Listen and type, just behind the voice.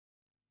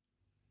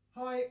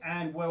Hi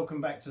and welcome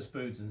back to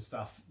Spoods and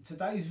Stuff.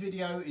 Today's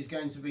video is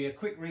going to be a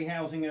quick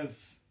rehousing of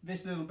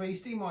this little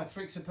beastie, my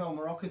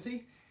Thrixopelma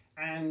Ockerti,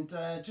 and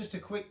just a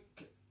quick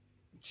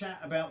chat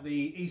about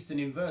the Eastern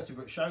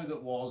Invertebrate show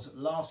that was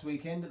last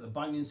weekend at the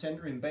Bunyan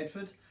Centre in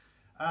Bedford.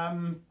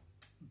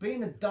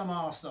 Being a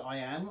dumbass that I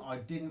am, I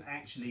didn't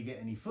actually get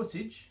any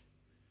footage.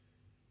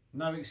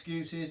 No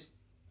excuses,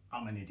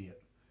 I'm an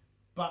idiot.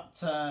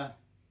 But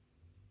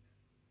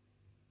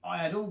I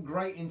had all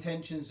great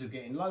intentions of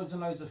getting loads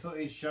and loads of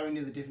footage, showing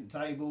you the different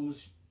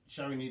tables,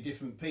 showing you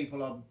different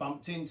people I've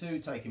bumped into,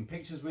 taking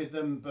pictures with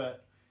them,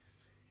 but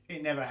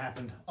it never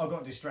happened. I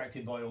got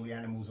distracted by all the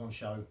animals on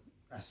show.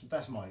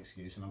 That's my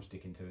excuse and I'm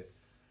sticking to it.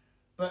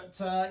 But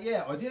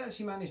yeah, I did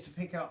actually manage to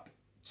pick up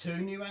 2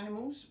 new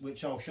animals,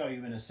 which I'll show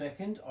you in a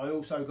second. I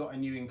also got a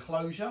new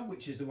enclosure,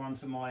 which is the one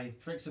for my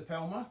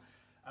Thrixopelma.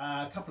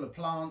 A couple of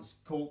plants,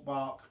 cork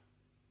bark,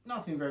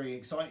 nothing very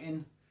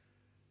exciting.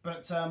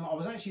 But I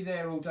was actually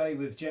there all day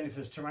with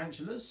Jennifer's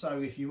tarantulas,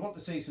 so if you want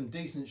to see some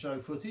decent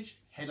show footage,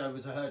 head over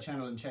to her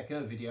channel and check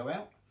her video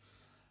out.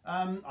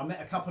 I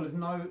met a couple of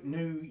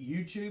new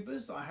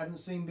YouTubers that I hadn't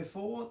seen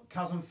before.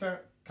 Cousin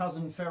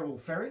Feral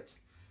Ferret,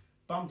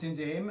 bumped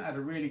into him, had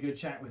a really good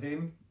chat with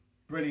him.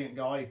 Brilliant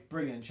guy,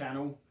 brilliant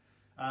channel.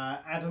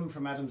 Adam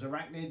from Adam's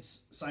Arachnids,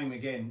 same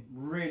again,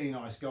 really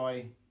nice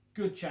guy,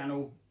 good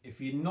channel.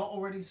 If you're not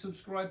already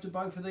subscribed to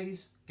both of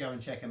these, go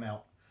and check them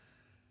out.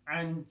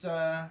 And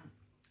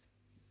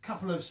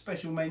couple of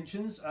special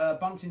mentions.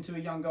 Bumped into a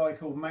young guy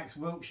called Max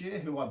Wiltshire,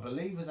 who I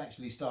believe has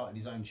actually started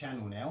his own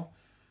channel now.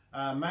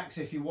 Max,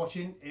 if you're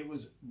watching, it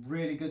was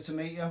really good to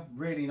meet you,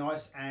 really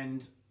nice,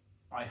 and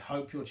I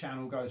hope your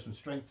channel goes from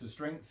strength to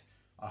strength.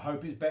 I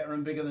hope it's better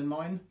and bigger than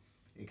mine.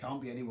 It can't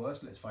be any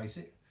worse, let's face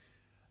it.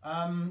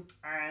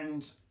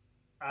 And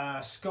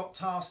Scott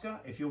Tasker,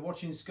 if you're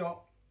watching,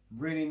 Scott,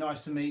 really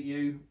nice to meet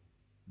you.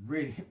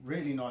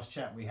 Really nice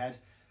chat we had.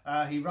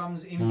 He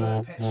runs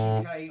Invert Pets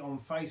UK on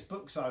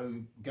Facebook, so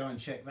go and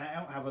check that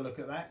out, have a look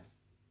at that.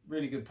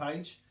 Really good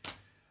page.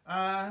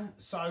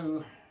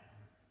 So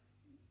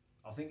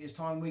I think it's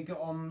time we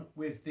got on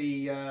with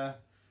the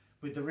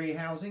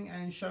rehousing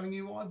and showing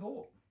you what I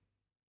bought.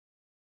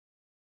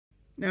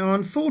 Now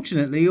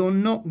unfortunately you're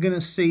not going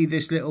to see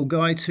this little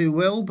guy too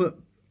well, but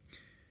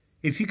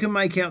if you can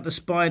make out the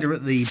spider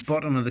at the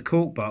bottom of the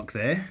cork bark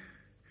there,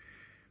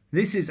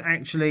 this is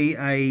actually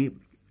a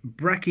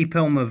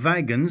Brachypelma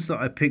vagans that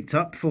I picked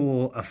up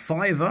for a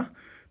 £5,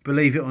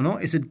 believe it or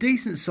not. It's a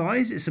decent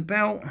size. It's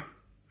about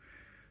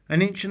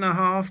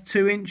 1.5 to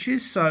 2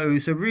 inches, so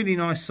it's a really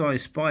nice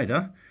size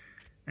spider,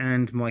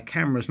 and my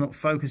camera's not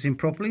focusing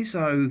properly,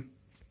 so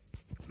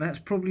that's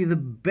probably the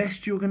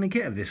best you're going to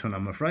get of this one,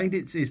 I'm afraid.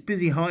 It's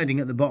busy hiding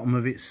at the bottom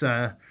of its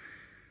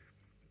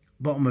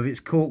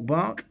cork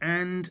bark,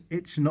 and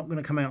it's not going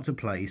to come out to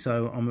play,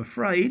 so I'm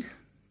afraid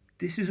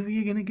this is all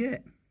you're going to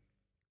get.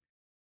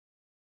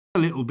 The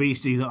little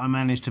beastie that I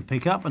managed to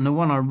pick up, and the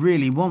one I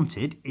really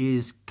wanted,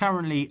 is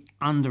currently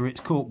under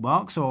its cork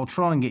bark, so I'll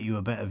try and get you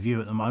a better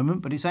view at the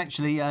moment, but it's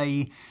actually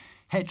a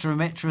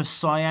Heterometrus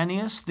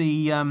cyaneus,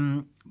 the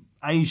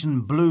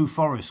Asian blue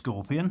forest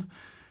scorpion.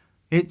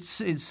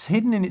 It's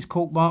hidden in its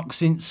cork bark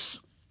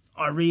since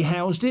I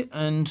rehoused it,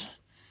 and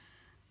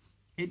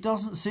it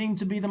doesn't seem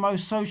to be the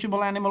most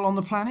sociable animal on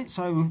the planet,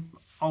 so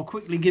I'll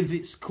quickly give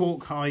its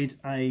cork hide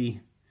a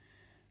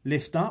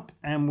lift up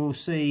and we'll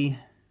see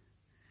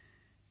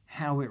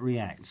how it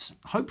reacts,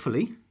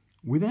 hopefully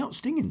without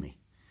stinging me.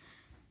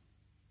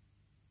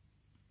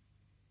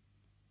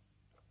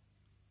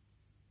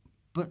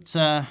 But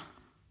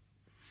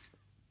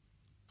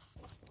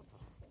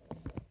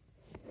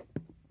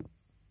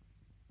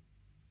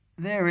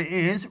there it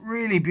is,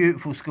 really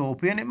beautiful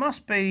scorpion. It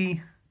must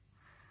be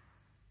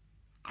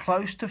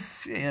close to,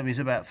 it's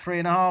about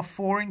 3.5 to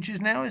 4 inches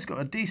now. It's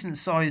got a decent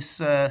size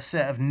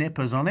set of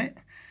nippers on it.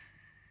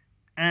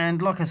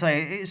 And like I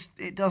say,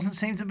 it doesn't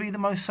seem to be the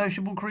most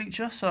sociable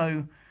creature,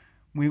 so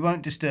we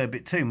won't disturb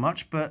it too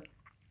much, but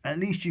at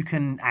least you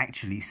can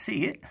actually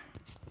see it.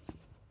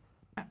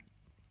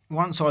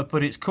 Once I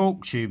put its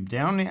cork tube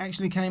down, it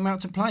actually came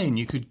out to play, and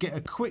you could get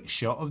a quick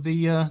shot of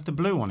the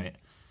blue on it.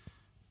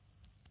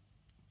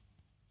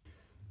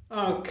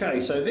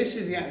 Okay, so this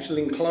is the actual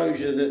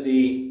enclosure that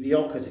the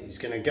Ockerti is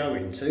going to go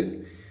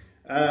into.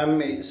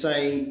 It's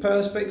a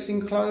perspex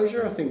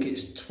enclosure. I think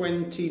it's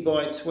 20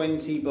 by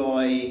 20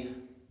 by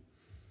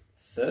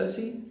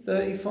 30,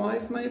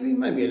 35 maybe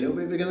a little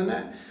bit bigger than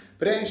that.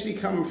 But it actually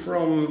come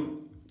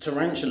from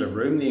Tarantula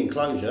Room, the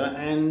enclosure,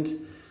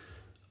 and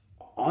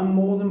I'm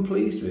more than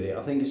pleased with it.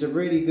 I think it's a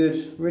really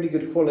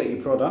good quality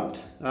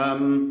product.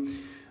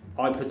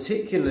 I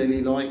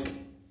particularly like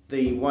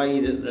the way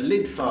that the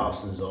lid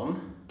fastens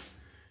on,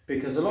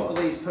 because a lot of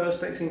these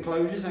perspex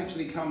enclosures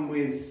actually come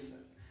with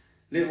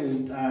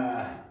little,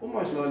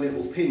 almost like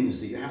little pins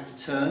that you have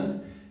to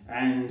turn,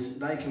 and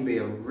they can be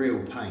a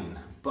real pain.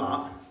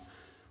 But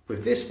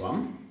with this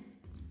one,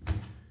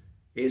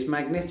 it's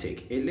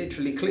magnetic. It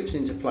literally clips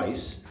into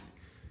place,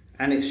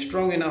 and it's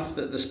strong enough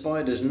that the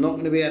spider's not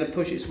going to be able to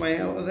push its way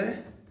out of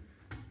there.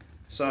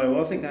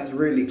 So I think that's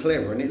really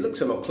clever, and it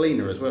looks a lot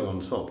cleaner as well on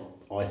top,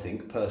 I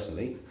think,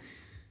 personally.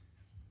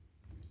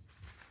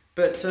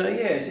 But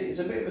yes, it's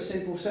a bit of a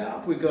simple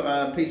setup. We've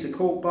got a piece of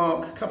cork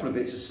bark, a couple of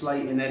bits of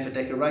slate in there for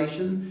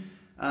decoration,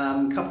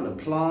 a couple of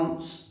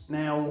plants.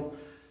 Now,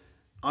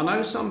 I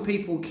know some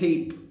people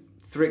keep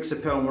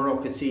Thrixopelma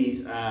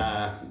Ockertis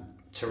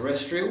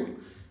terrestrial,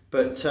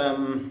 but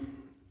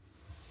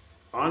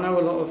I know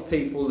a lot of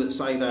people that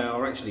say they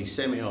are actually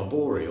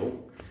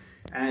semi-arboreal,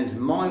 and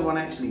my one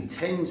actually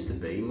tends to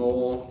be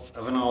more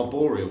of an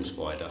arboreal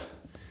spider.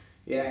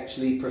 It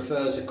actually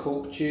prefers a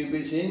cork tube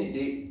it's in.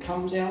 It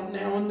comes out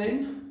now and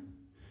then,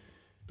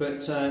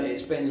 but it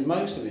spends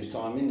most of its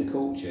time in the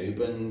cork tube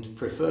and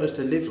prefers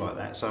to live like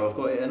that. So I've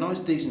got it a nice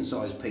decent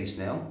sized piece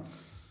now,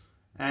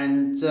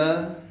 and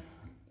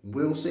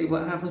we'll see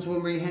what happens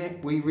when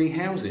we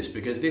rehouse this,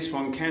 because this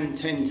one can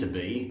tend to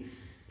be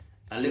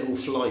a little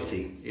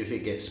flighty if it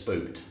gets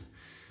spooked.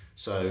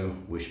 So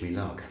wish me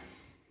luck.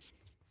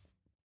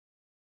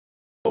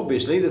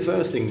 Obviously, the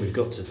first thing we've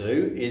got to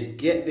do is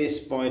get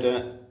this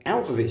spider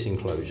out of its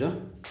enclosure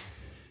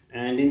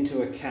and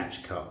into a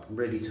catch cup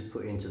ready to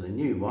put into the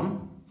new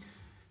one.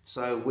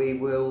 So we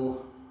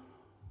will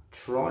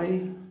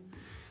try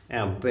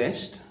our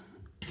best.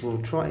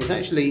 We'll try, it's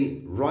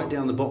actually right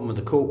down the bottom of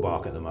the cork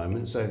bark at the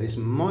moment, so this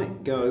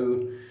might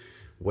go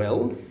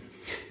well,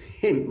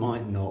 it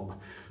might not.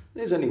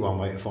 There's only one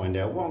way to find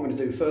out. What I'm going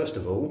to do first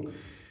of all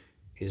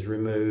is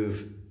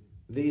remove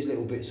these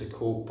little bits of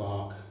cork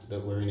bark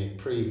that were in it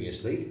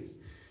previously.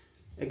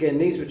 Again,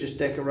 these were just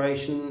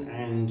decoration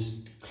and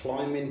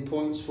climbing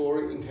points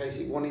for it in case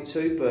it wanted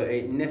to, but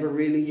it never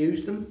really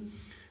used them.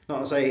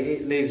 Like I say,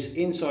 it lives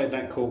inside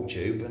that cork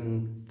tube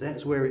and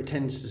that's where it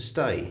tends to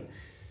stay.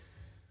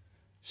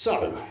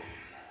 So,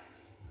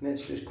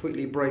 let's just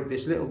quickly break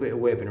this little bit of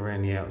webbing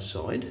around the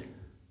outside.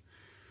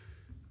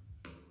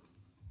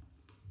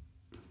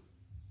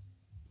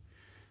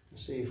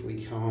 See if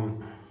we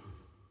can't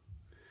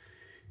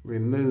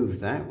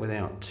remove that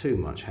without too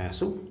much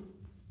hassle.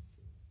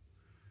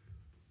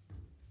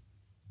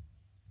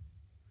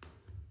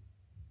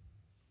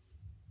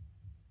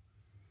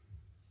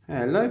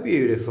 Hello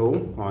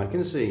beautiful, I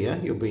can see you.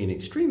 You're being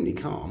extremely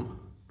calm.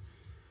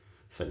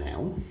 For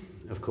now,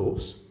 of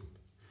course.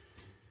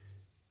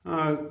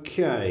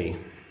 Okay,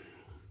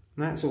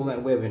 that's all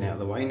that webbing out of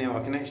the way. Now I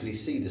can actually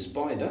see the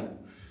spider,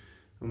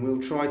 and we'll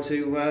try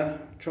to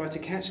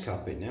catch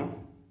cup it now.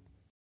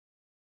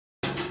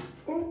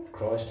 Oh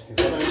Christ, if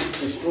I don't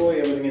destroy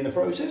everything in the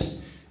process.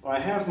 I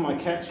have my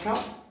catch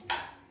cup,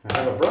 I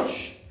have a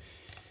brush.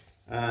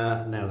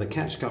 Now the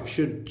catch cup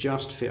should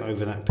just fit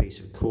over that piece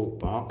of cork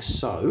bark,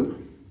 so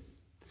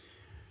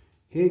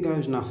here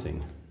goes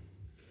nothing.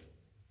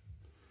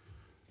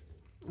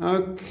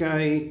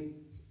 Okay,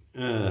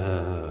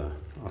 I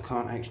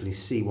can't actually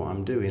see what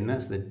I'm doing,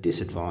 that's the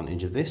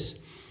disadvantage of this.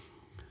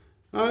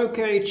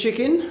 Okay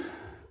chicken,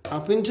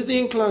 up into the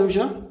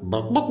enclosure,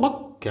 buck, buck,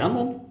 buck. Come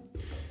on.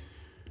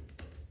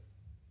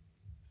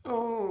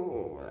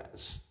 Oh,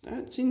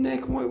 that's in there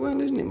quite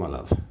well, isn't it my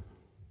love?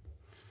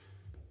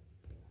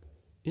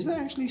 Is that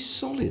actually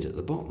solid at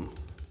the bottom?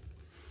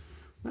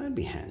 That'd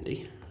be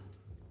handy.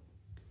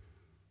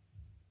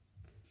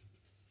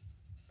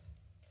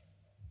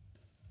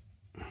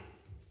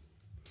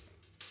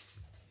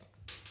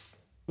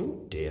 Oh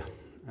dear.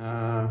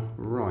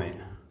 Right.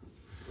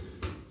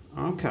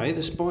 Okay,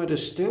 the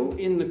spider's still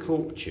in the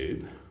cork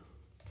tube.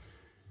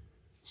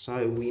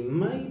 So we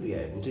may be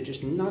able to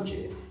just nudge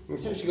it.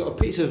 It's actually got a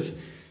piece of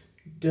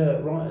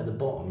dirt right at the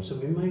bottom, so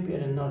we may be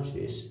able to nudge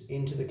this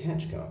into the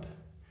catch cup.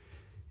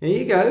 There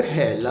you go.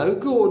 Hello,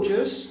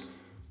 gorgeous.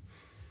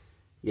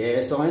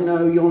 Yes, I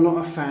know you're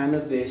not a fan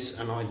of this,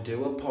 and I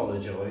do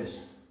apologise.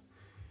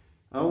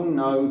 Oh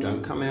no,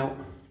 don't come out.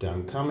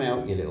 Don't come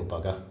out, you little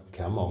bugger.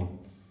 Come on.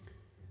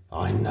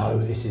 I know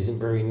this isn't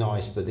very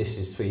nice, but this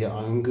is for your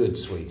own good,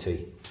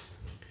 sweetie.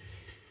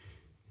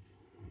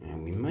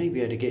 And we may be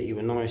able to get you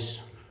a nice...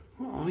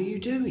 What are you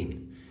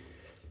doing?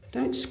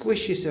 Don't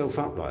squish yourself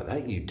up like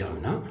that, you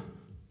donut.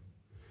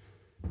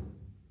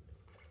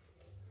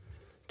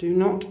 Do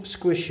not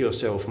squish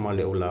yourself, my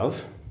little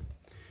love.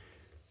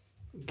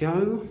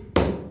 Go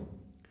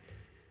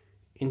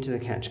into the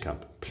catch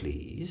cup,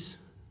 please.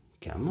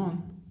 Come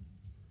on.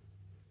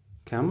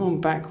 Come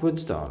on,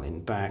 backwards,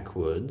 darling,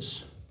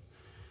 backwards.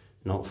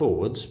 Not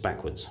forwards,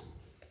 backwards.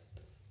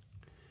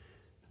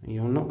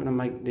 You're not going to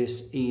make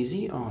this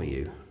easy, are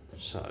you?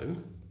 So...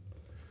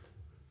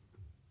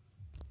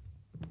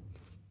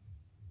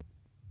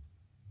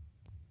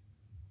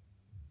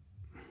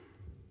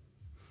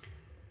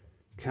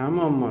 Come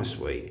on, my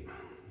sweet.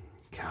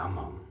 Come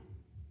on.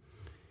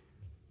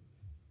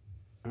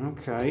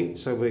 Okay,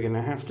 so we're going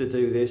to have to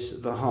do this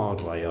the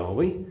hard way, are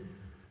we?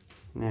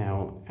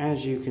 Now,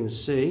 as you can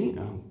see...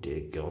 Oh,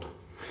 dear God.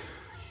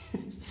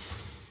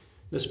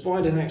 The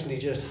spider's actually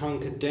just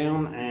hunkered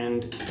down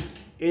and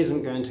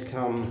isn't going to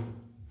come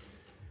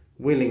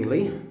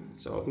willingly.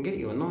 So I can get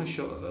you a nice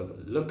shot of a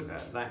look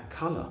at that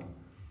colour.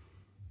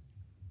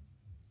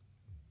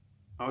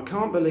 I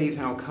can't believe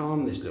how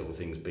calm this little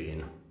thing's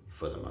being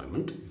for the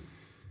moment.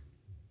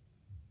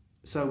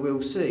 So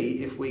we'll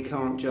see if we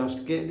can't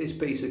just get this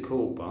piece of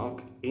cork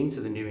bark into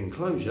the new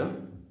enclosure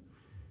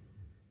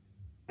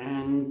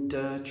and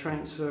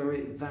transfer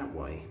it that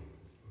way.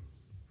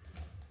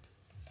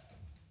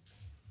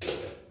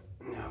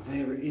 Now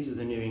there it is,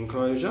 the new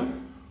enclosure.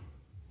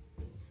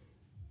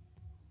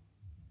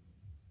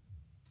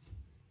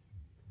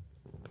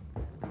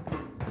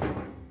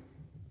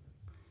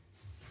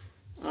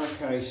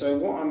 Okay, so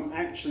what I'm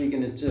actually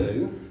going to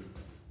do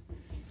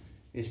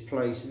is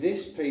place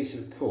this piece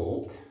of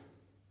cork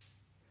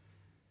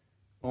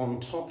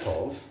on top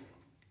of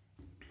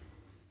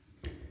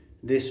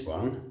this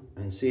one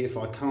and see if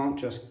I can't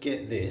just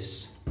get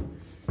this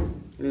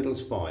little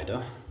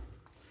spider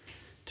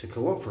to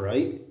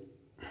cooperate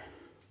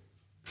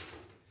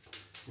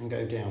and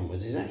go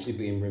downwards. It's actually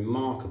being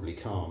remarkably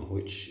calm,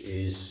 which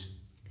is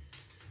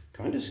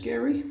kind of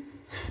scary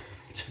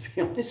to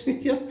be honest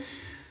with you.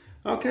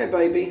 Okay,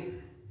 baby.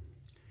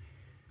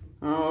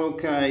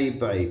 Okay,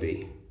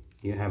 baby.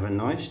 You have a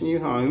nice new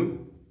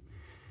home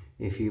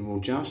if you will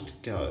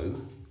just go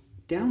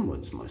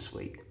downwards, my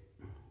sweet.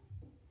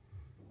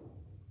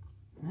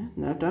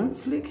 Now, don't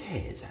flick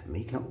hairs at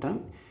me.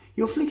 Don't.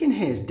 You're flicking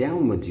hairs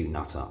downwards, you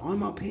nutter.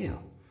 I'm up here.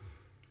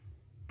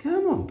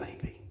 Come on,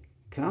 baby.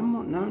 Come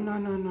on. No, no,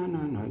 no, no,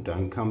 no, no.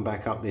 Don't come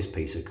back up this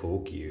piece of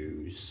cork,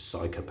 you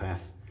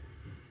psychopath.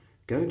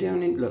 Go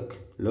down in. Look,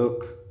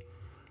 look.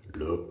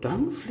 Look,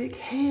 don't flick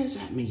hairs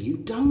at me, you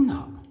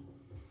donut.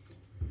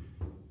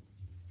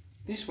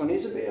 This one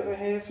is a bit of a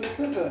hair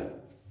flicker,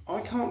 but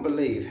I can't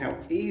believe how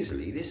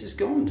easily this has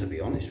gone, to be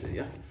honest with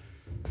you.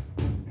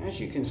 As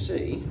you can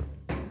see,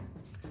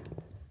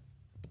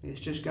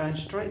 it's just going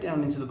straight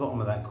down into the bottom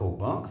of that cork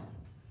bark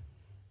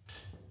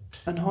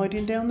and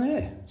hiding down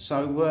there.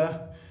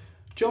 So,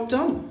 job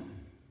done.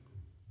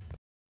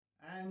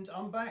 And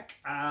I'm back.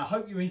 I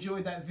hope you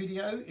enjoyed that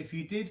video. If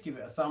you did, give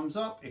it a thumbs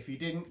up. If you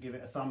didn't, give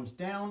it a thumbs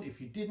down. If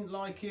you didn't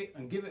like it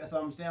and give it a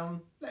thumbs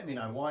down, let me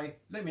know why.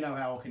 Let me know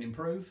how I can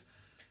improve.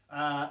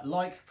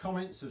 Like,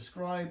 comment,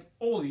 subscribe,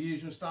 all the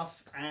usual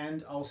stuff,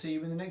 and I'll see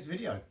you in the next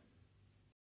video.